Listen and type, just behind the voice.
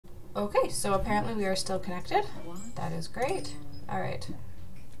Okay, so apparently we are still connected. That is great. All right.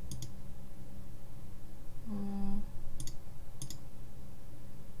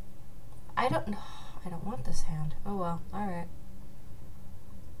 I don't want this hand. Oh well. All right.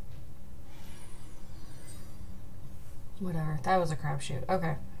 Whatever. That was a crapshoot.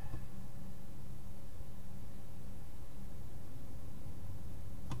 Okay.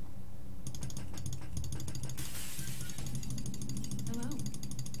 Hello.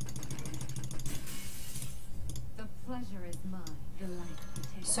 The pleasure is mine.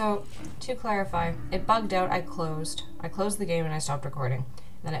 So, to clarify, it bugged out, I closed the game and I stopped recording.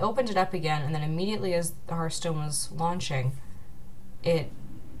 Then I opened it up again, and then immediately as the Hearthstone was launching, it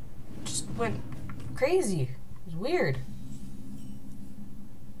just went crazy. It was weird.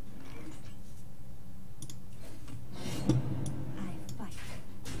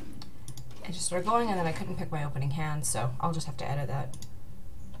 It just started going, and then I couldn't pick my opening hand, so I'll just have to edit that.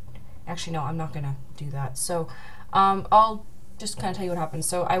 Actually, no, I'm not gonna do that. So, I'll just kind of tell you what happened.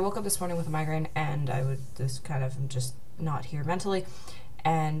 So I woke up this morning with a migraine, and I'm just not here mentally.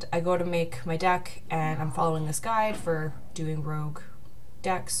 And I go to make my deck, and I'm following this guide for doing rogue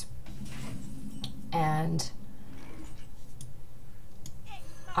decks. And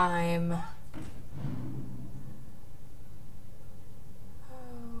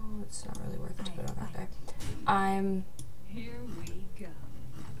it's not really worth it to put on that guy. Here we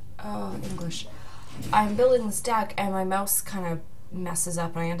go. English. I'm building this deck, and my mouse kind of messes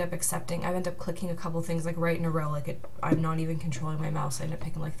up, and I end up clicking a couple things like right in a row, like I'm not even controlling my mouse. I end up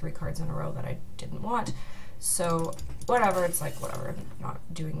picking like 3 cards in a row that I didn't want. So whatever, it's like whatever. I'm not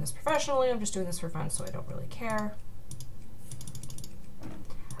doing this professionally, I'm just doing this for fun, so I don't really care.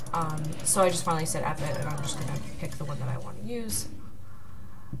 So I just finally said F it, and I'm just gonna pick the one that I want to use.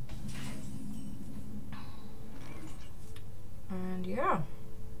 And yeah.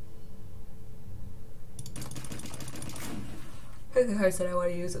 Pick the cards that I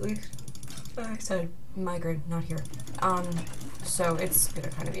want to use at least. Like I said, migraine, not here. So it's gonna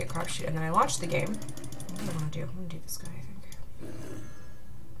kind of be a crapshoot. And then I launched the game. What do I want to do? I'm gonna do this guy, I think.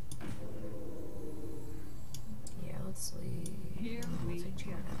 Yeah, let's leave. Here we take 2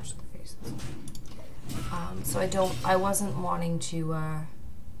 go. more damage to the face. So I wasn't wanting to,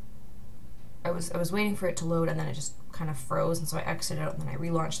 I was waiting for it to load, and then it just kind of froze, and so I exited out, and then I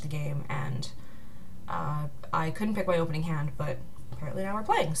relaunched the game, and I couldn't pick my opening hand, but apparently now we're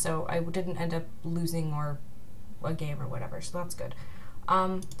playing, so I didn't end up losing or a game or whatever, so that's good.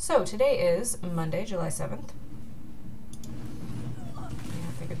 So today is Monday, July 7th. Yeah, I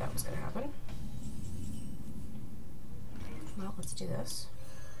figured that was going to happen. Well, let's do this.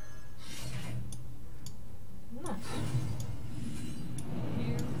 Nice.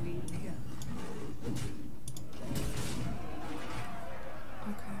 Here we go.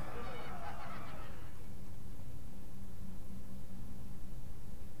 Okay.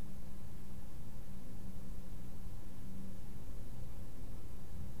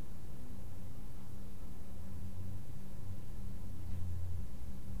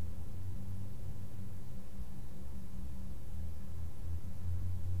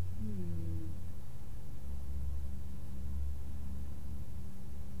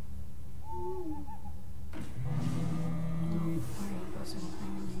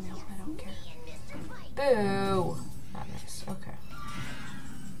 Boo! Not nice. Okay.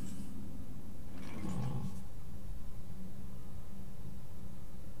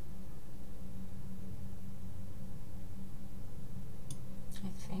 I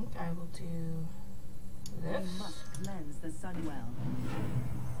think I will do this. You must cleanse the sun well.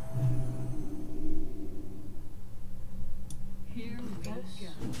 Here we go.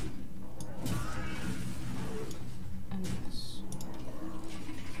 And this.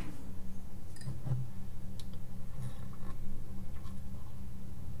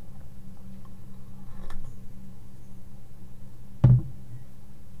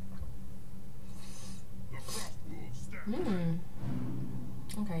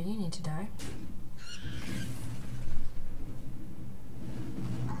 Okay, you need to die.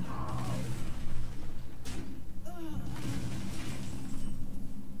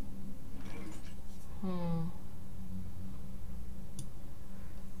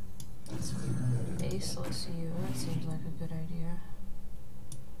 Baseless you. That seems like a good idea.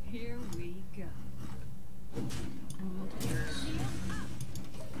 Here we go. And we'll do this.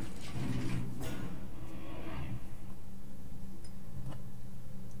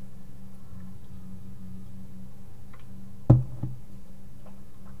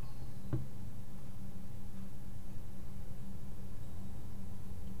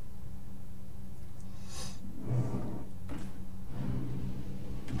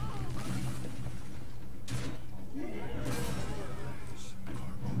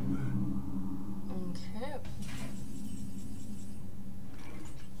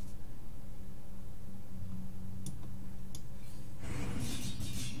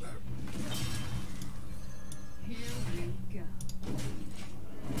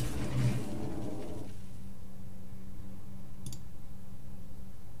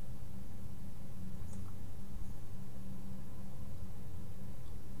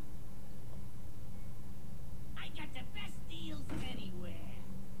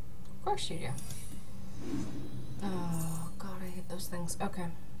 course you do. Oh god, I hate those things. Okay.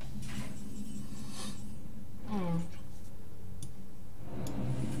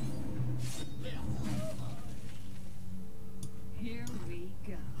 Here we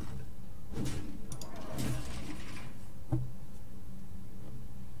go.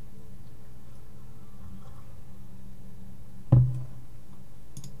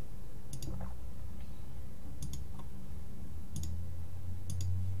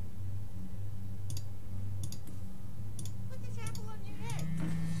 Put this apple on your head.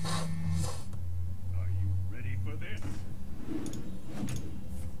 Are you ready for this?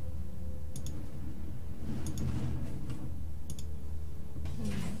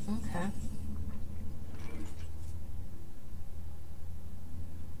 Okay.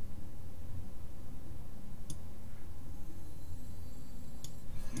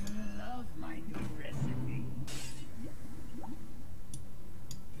 You love my new recipe.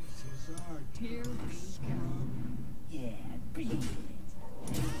 This is our Here we go. Yeah, beat it.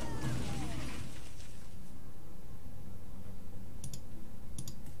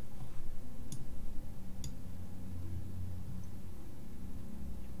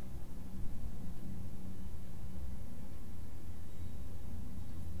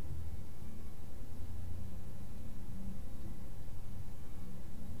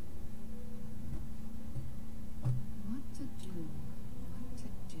 What to do? What to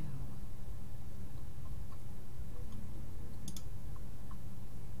do?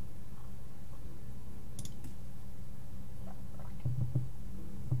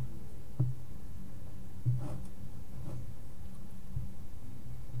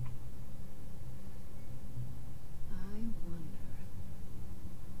 I wonder.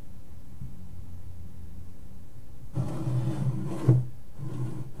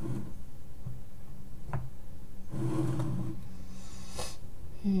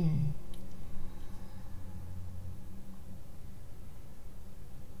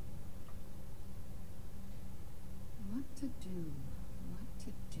 What to do? What to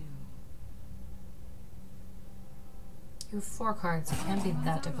do? You have 4 cards. It can't be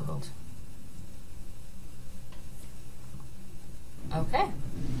that difficult. Okay.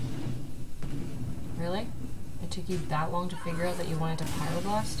 Really? It took you that long to figure out that you wanted to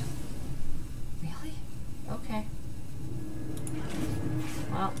pyroblast? Really? Okay.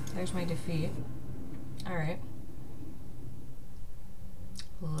 Well, there's my defeat. Alright.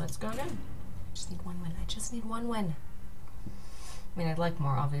 Let's go again. I just need 1 win. I just need 1 win. I mean, I'd like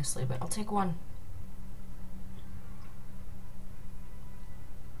more, obviously, but I'll take 1.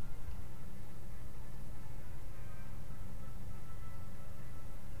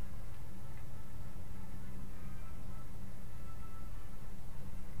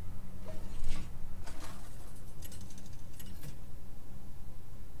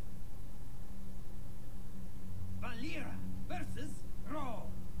 Valera versus Raw.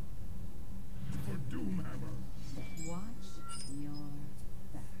 For Doomhammer. Watch your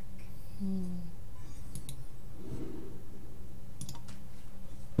back.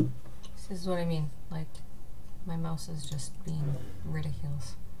 This is what I mean. Like, my mouse is just being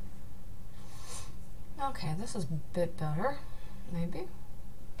ridiculous. Okay, this is a bit better. Maybe.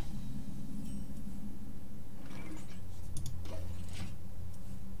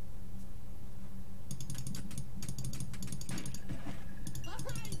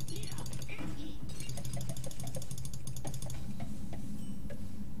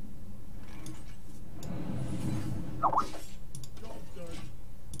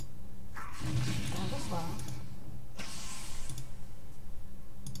 That was loud.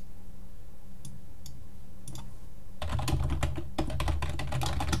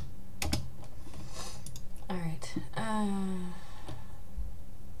 All right. It's time.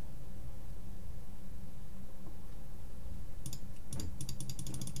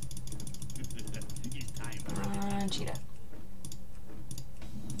 Cheetah.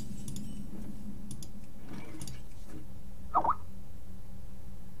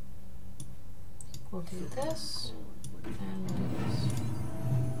 We'll do this and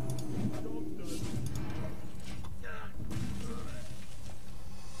do this.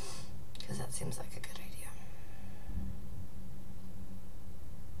 Because that seems like a good idea.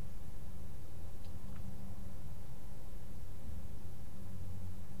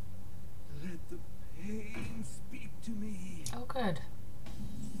 Let the pain speak to me. Oh, good.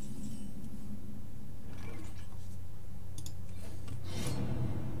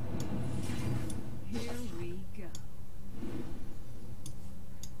 Here we go.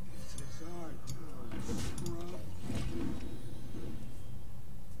 This is our turn, scrub.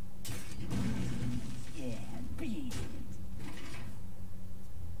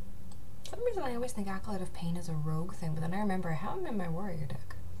 funny, I always think Acolyte of Pain is a rogue thing, but then I remember I have him in my warrior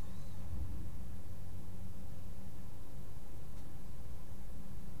deck.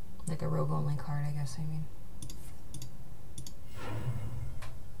 Like a rogue only card, I guess, I mean.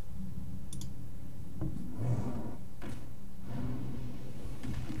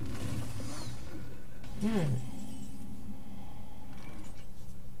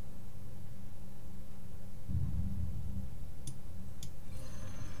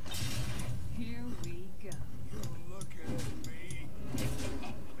 Here we go. You're looking at me.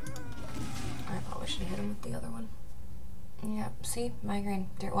 I probably should have hit him with the other one. Yeah, see? Migraine.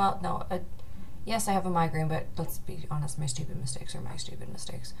 Well, no. Yes, I have a migraine, but let's be honest, my stupid mistakes are my stupid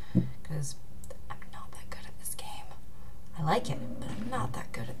mistakes. Because I'm not that good at this game. I like it, but I'm not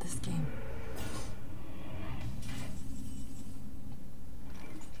that good at this game.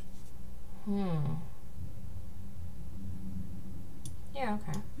 Yeah,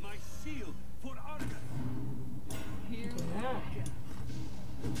 okay. My shield for Argus. Here Do we that. go.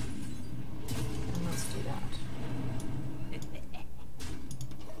 And let's do that.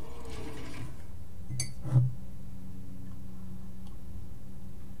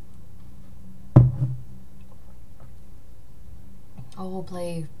 Oh, we'll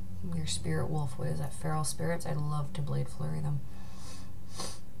play your Spirit Wolf. What is that? Feral Spirits? I'd love to Blade Flurry them.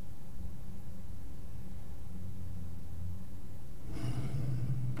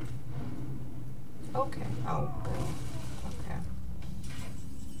 Okay. Oh, boo. Okay.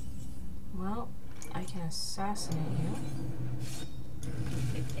 Well, I can assassinate you.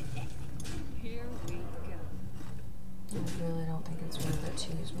 Here we go. I really don't think it's worth it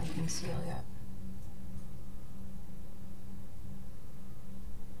to use my conceal yet.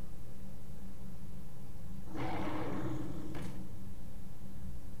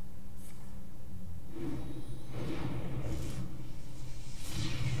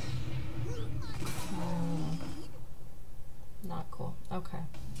 Not cool. Okay.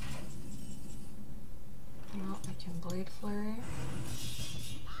 Well, I can Blade Flurry.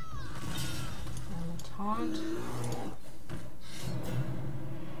 And taunt.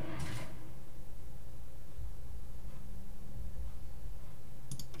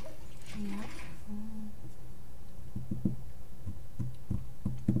 Yep.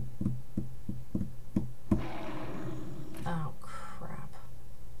 Oh, crap.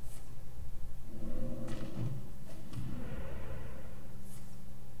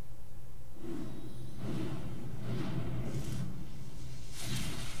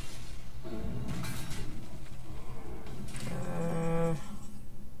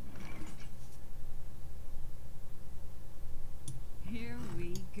 Here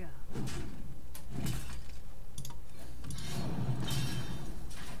we go.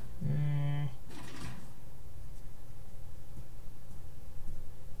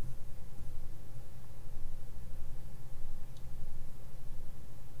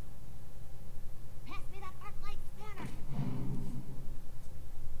 Pass me that arc light spanner.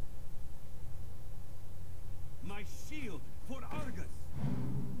 My shield for Argus.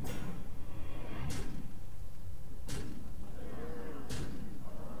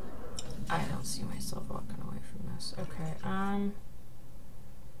 I don't see myself walking away from this. Okay,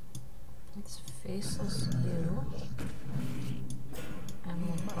 let's faceless you. And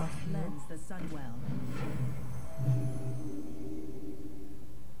we'll buff you. Lends the sun well.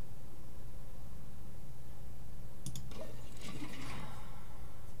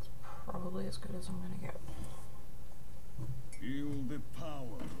 Probably as good as I'm gonna get. Feel the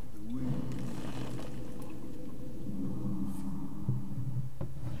power of the wind.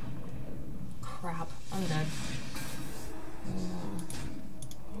 Crap, I'm dead.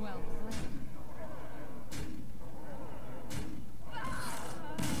 Well played.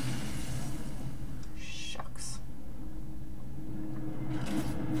 Shucks.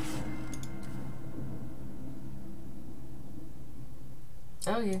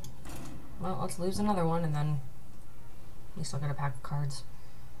 Okay. Well, let's lose another one and then we still got a pack of cards.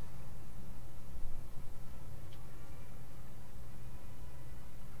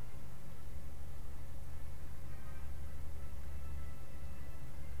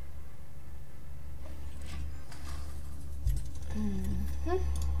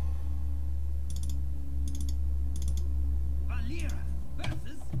 Valera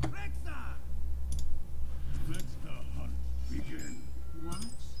versus Rexar. Let the hunt begin. Watch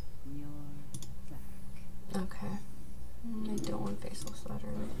your back. Okay. I don't want faceless though.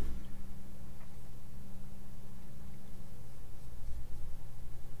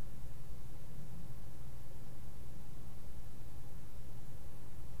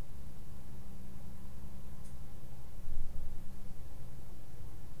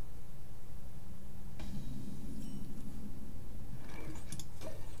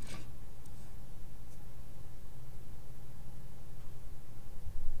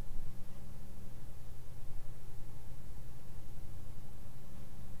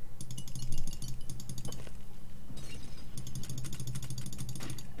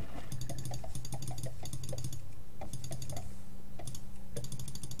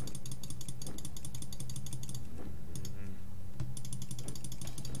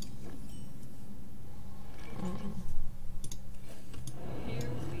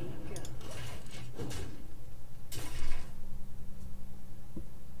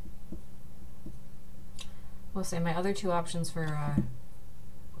 we'll say my other two options for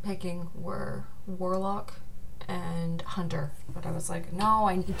picking were Warlock and Hunter, but I was like, no,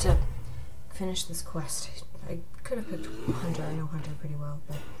 I need to finish this quest. I could have picked Hunter. I know Hunter pretty well,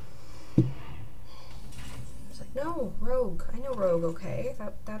 but I was like, no, Rogue. I know Rogue. Okay,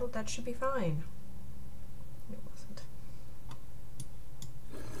 that should be fine. It wasn't.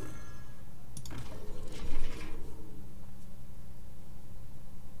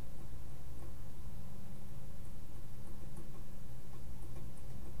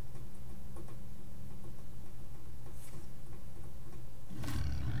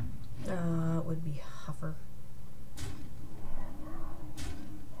 It would be Huffer.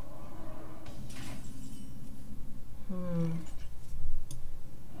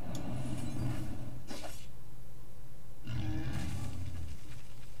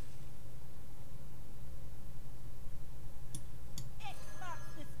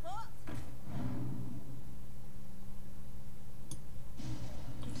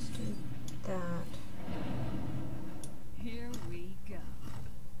 Let's do that. Here we go.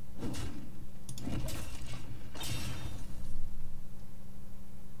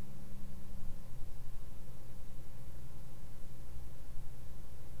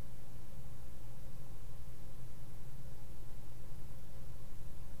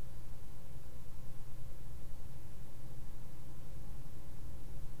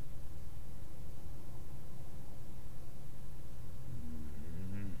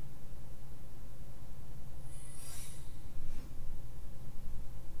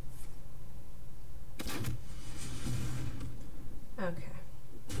 Okay,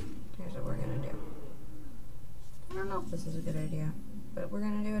 here's what we're gonna do. I don't know if this is a good idea, but we're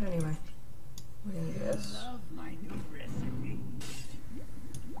gonna do it anyway. We're gonna do this. Love my new recipe.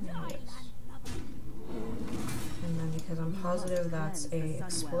 And this. And then because I'm positive that's a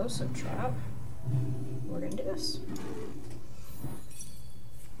explosive trap, we're gonna do this.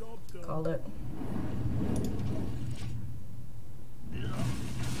 Called it.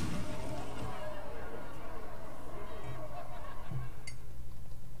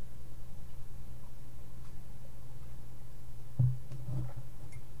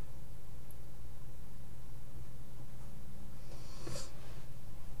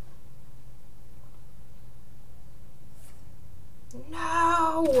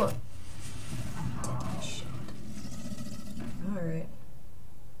 No! Damn shit. Alright.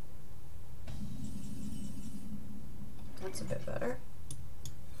 That's a bit better.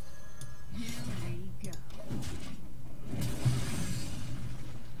 Here we go.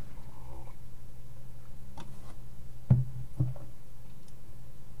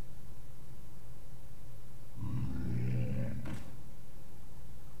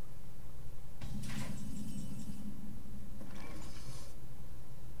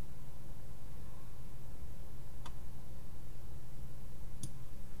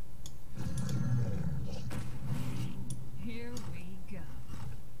 Here we go.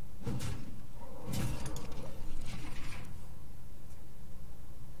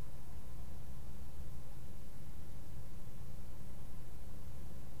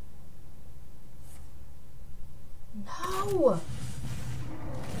 No!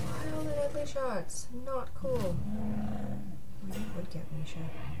 Why all the deadly shots? Not cool. Well, it would get me shot.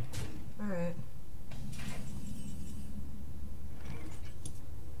 Alright.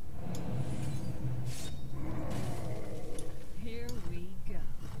 Here we go.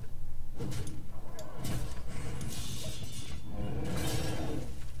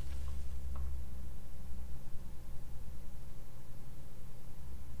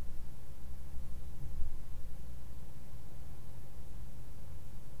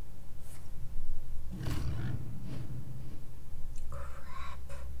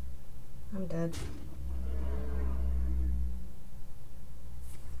 Crap. I'm dead.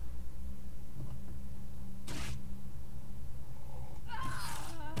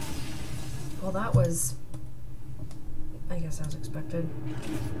 Well, that was, I guess, as expected.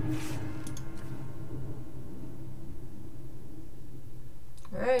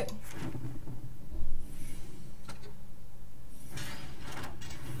 All right.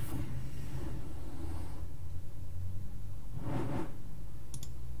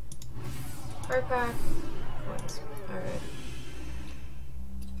 Card pack. Coins. All right.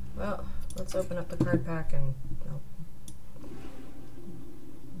 Well, let's open up the card pack and I'll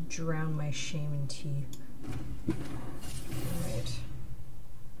drown my shame in tea. Alright.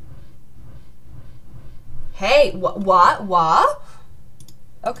 Hey, what?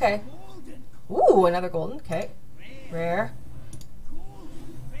 Okay. Ooh, another golden. Okay. Rare.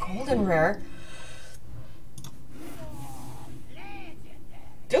 Golden rare.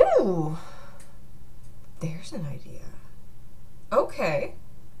 Ooh. There's an idea. Okay.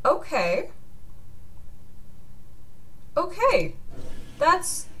 Okay. Okay.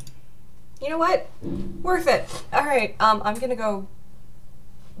 That's, you know what? Worth it. Alright, I'm gonna go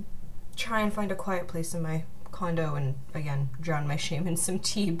try and find a quiet place in my condo and, again, drown my shame in some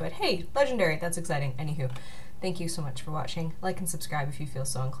tea. But hey, legendary, that's exciting. Anywho, thank you so much for watching. Like and subscribe if you feel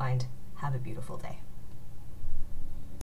so inclined. Have a beautiful day.